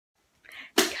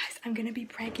I'm gonna be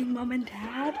pranking mom and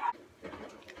dad.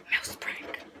 Mouse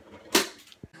prank.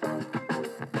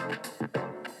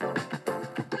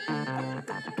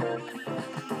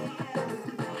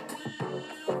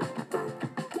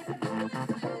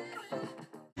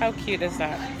 How cute is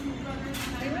that?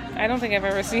 I don't think I've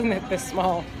ever seen it this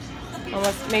small.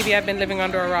 Unless maybe I've been living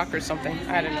under a rock or something.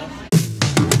 I don't know.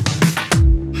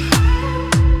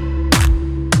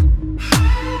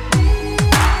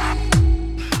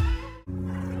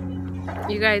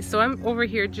 You guys, so I'm over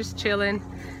here just chilling,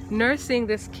 nursing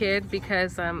this kid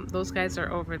because those guys are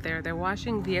over there. They're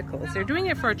washing vehicles. They're doing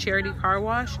it for a charity car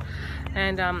wash,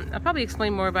 and I'll probably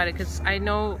explain more about it because I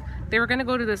know they were gonna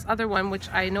go to this other one, which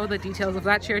I know the details of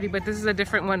that charity, but this is a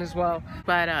different one as well.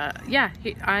 But yeah,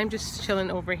 I'm just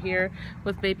chilling over here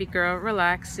with baby girl,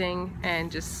 relaxing and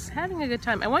just having a good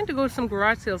time. I wanted to go to some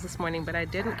garage sales this morning, but I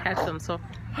didn't catch them. So,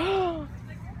 oh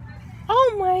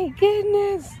my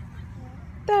goodness.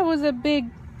 That was a big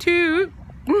toot.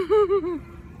 These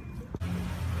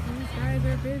guys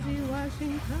are busy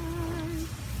washing cars.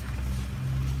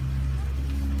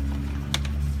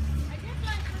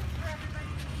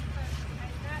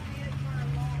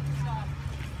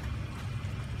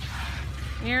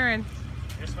 Aaron,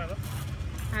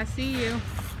 I see you. See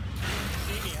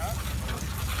me, huh?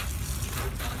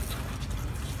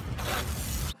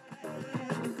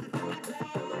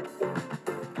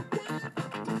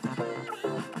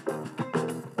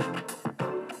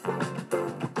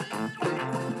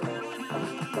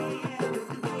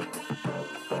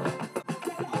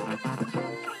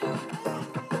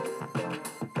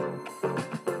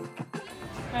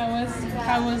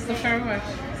 How was the car wash?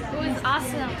 It was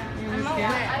awesome. It was good?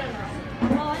 I don't know.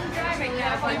 Well, I'm driving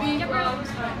now.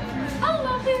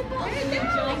 Hello, people.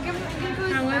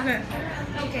 How was it?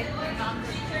 Okay.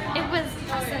 It was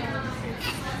awesome.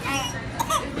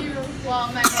 Well,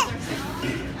 my mother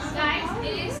Guys,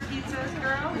 it is Pizza's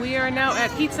girl. We are now at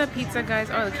Pizza, guys.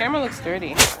 Oh, the camera looks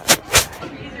dirty.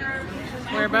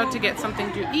 We're about to get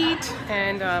something to eat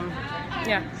and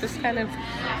yeah, just kind of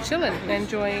chilling and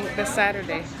enjoying the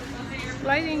Saturday.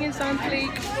 Lighting is on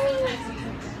fleek.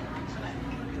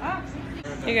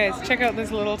 You guys, check out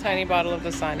this little tiny bottle of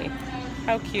Dasani.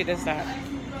 How cute is that?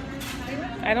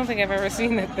 I don't think I've ever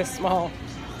seen it this small.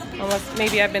 Unless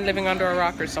maybe I've been living under a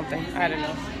rock or something. I don't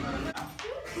know.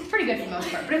 It's pretty good for the most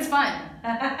part, but it's fun.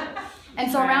 And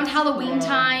so around Halloween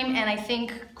time and I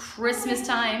think Christmas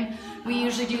time, we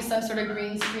usually do some sort of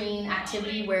green screen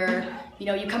activity where, you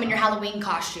know, you come in your Halloween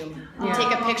costume. You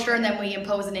take a picture and then we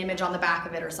impose an image on the back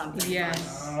of it or something.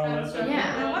 Yes.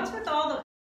 Yeah. What's with all the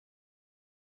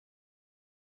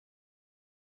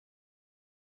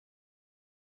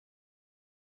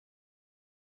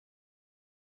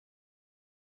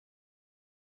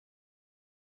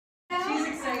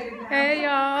Hey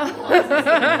y'all.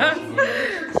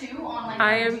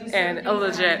 I am in a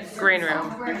legit green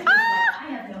room.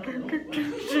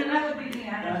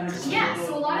 Yeah,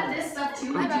 so a lot of this stuff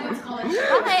too, we do what's called a You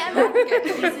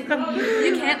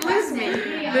can't lose me.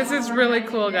 This is really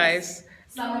cool, guys.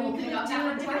 Someone will pick up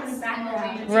different parts and they'll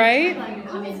read it. Right? You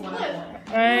come in one on one.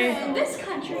 I This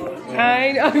country. know,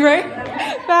 right?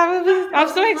 That would be, I'm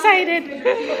so excited.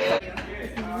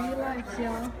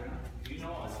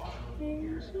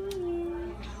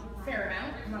 Fair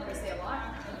amount. I'm not going to say a lot.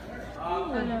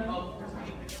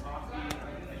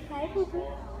 Hi, Boo Boo.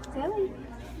 Sally.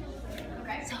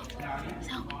 Okay. So.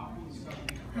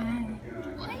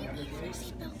 Why are you eating your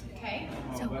seatbelt? Okay.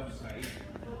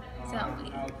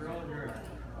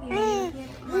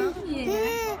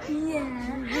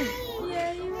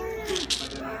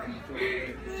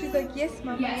 She's like, yes,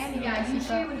 mom. Yes, yeah,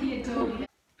 usually with the Adobe.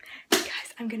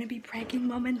 Guys, I'm gonna be pranking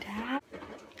mom and dad.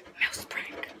 Mouse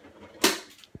prank. Dad,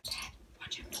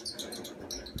 watch it.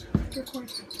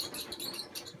 Record.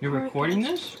 You're recording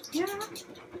this? Yeah.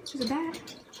 Is it bad?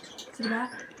 Is it bad?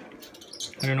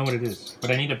 I don't know what it is, but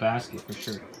I need a basket for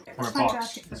sure. Or a Find a box.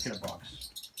 basket Let's first. get a box.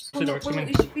 Oh, So no, Dorks, come in.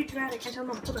 you should be dramatic. I tell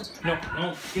mom. Hold on. No,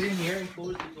 get in here and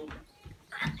close the door.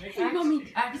 Hey,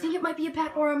 mommy. I think it might be a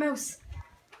bat or a mouse.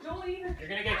 You're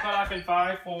gonna get cut off in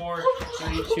 5, 4,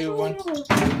 3, 2, 1. You're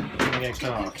gonna get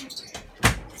cut off.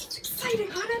 This is exciting,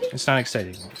 huh, Daddy? It's not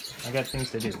exciting. I got things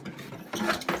to do.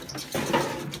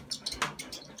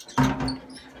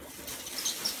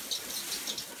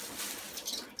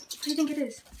 What do you think it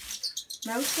is?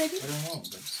 Mouse, maybe? I don't know,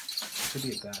 but it could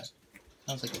be a bat.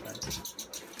 Sounds like a bat.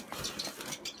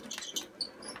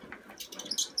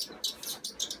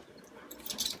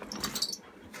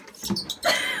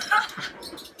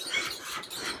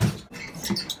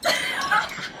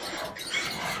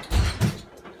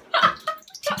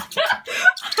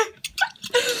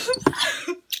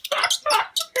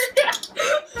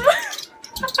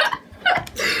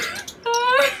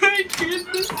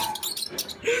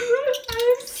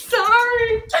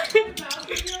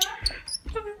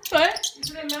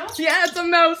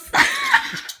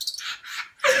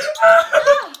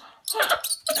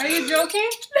 joking?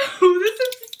 No, this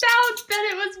is the sound that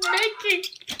it was making.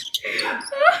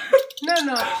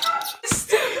 No.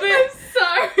 Stupid. I'm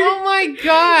sorry. Oh my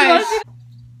gosh.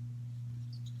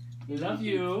 We love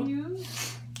you.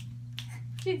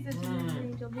 She's such an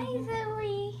angel. Hi,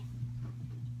 Zoe.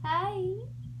 Hi.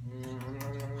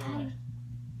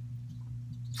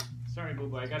 Sorry, boo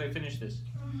boo. I gotta finish this.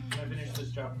 I gotta finish this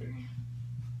job here.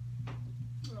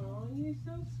 Oh, you're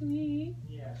so sweet.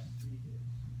 Yeah.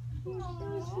 You're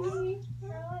so sweet. I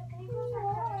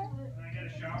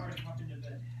gotta shower and hop into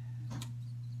bed.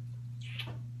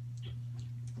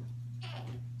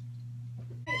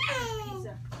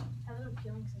 Pizza. I was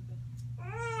feeling something.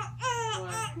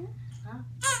 What?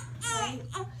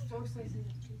 Four slices of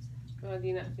pizza. Oh, do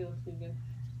you not feel too good?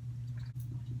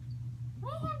 My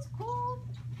hand's cold.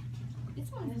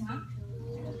 This one's not.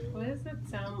 What is that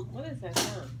sound? What is that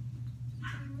sound?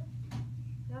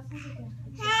 That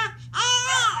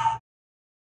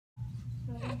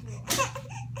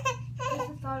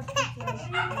sounds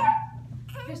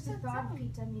like just the thought of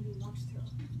pizza made me want to throw.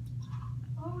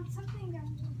 Oh, it's something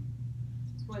down there.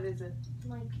 What is it?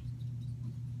 Like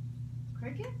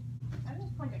cricket? I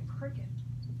just like a cricket.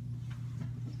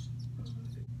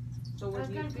 So what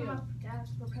do you feel?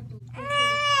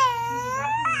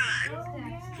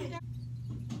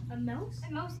 A mouse?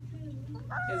 A mouse.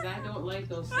 Because I don't like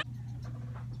those.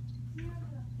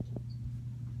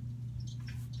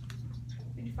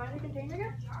 Did you find a container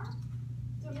yet?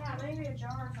 Yeah, maybe a jar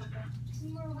or something.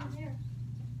 Some more over here.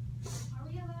 Are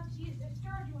we allowed to use this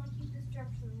jar, or do you want to keep this jar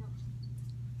for something else?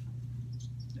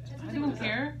 I don't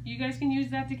care. You guys can use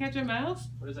that to catch a mouse?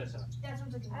 What does that sound? That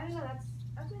sounds like I don't know, that's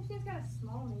I was gonna say it's kind of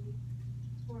small maybe.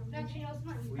 Actually, no, it's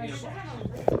not. We need a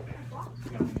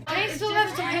I still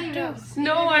have to hit those.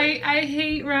 No, I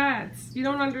hate rats. You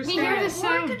don't understand. We hear the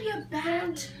sound. Could be a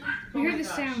bat. Oh We hear my the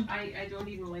gosh, sound. I don't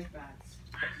even like bats.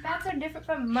 Bats are different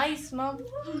from mice, Mom.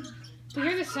 We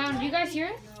hear the sound. Do you guys hear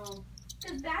it? No.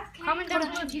 Because bats can't. Comment down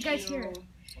below if you guys hear it.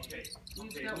 Okay.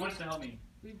 Okay. Who wants to help me?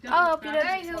 We've done Oh, this okay,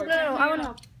 bats no, before. no, I want to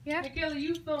help. Yeah? Michaela,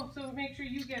 you film, so make sure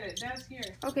you get it. Dad's here.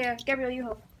 Okay, Gabrielle, you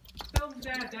help. Film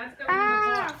Dad. Dad's got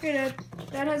Ah, the okay,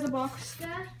 Dad has the box.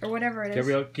 Dad? Or whatever it is.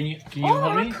 Gabrielle, can you Oh,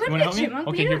 help me? it could You be wanna a help me? chipmunk.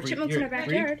 Okay, We here, have chipmunks in our here.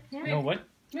 backyard. You know what?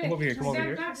 Come over here. Come over Stand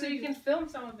here. back so you can film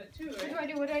some of it too,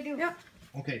 right? What do I do? Yeah.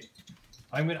 Okay.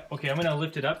 I'm gonna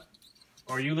lift it up,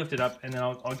 or you lift it up, and then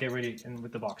I'll get ready and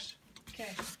with the box. Okay.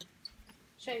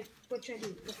 What should I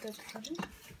do? Lift the button?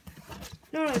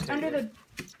 No, it's under the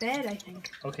bed, I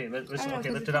think. Okay, I don't know, okay,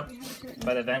 'cause lift it up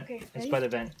by the vent. Okay, It's ready? by the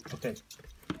vent. Okay.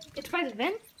 It's by the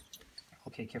vent?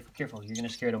 Okay, careful. You're gonna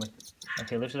scare it away.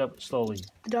 Okay, lift it up slowly.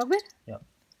 The dog bed? Yep.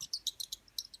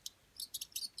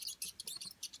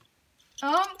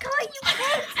 Come on,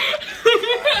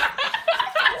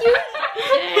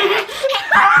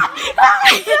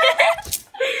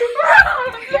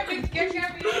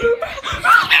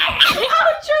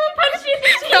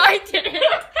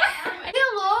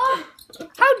 Hello?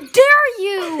 How dare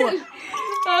you?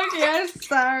 Okay, I'm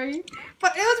sorry.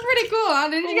 But it was pretty cool, huh?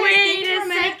 Didn't you guys Wait think a for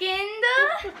minute? second.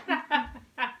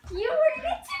 You were in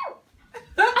it too.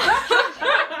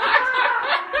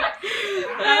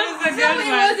 That was a good Zoe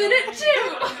one. was in it too.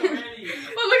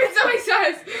 Well, look at Zoe's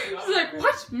eyes. She's like,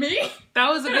 what, me? That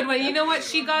was a good one. You know what?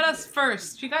 She got us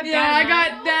first. She got Yeah, Dad I right.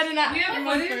 got Dad and I. We have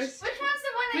one footage? first. Which one's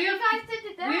the one that We you have- guys did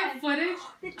to Dad? We have footage.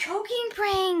 The choking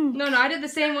prank. No, I did the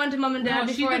same one to Mom and Dad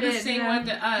No, she before did I the did same one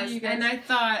to us, you guys. and I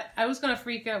thought I was gonna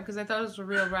freak out because I thought it was a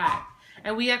real rat,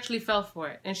 and we actually fell for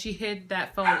it. And she hid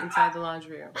that phone inside the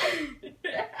laundry room.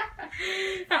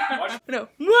 No.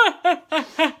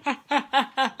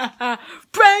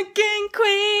 Pranking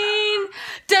Queen.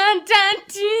 Dun dun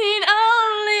teen.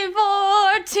 Only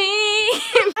 14.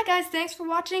 Hi guys, thanks for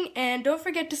watching, and don't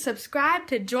forget to subscribe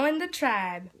to join the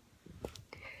tribe.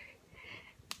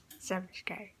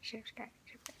 Subscribe.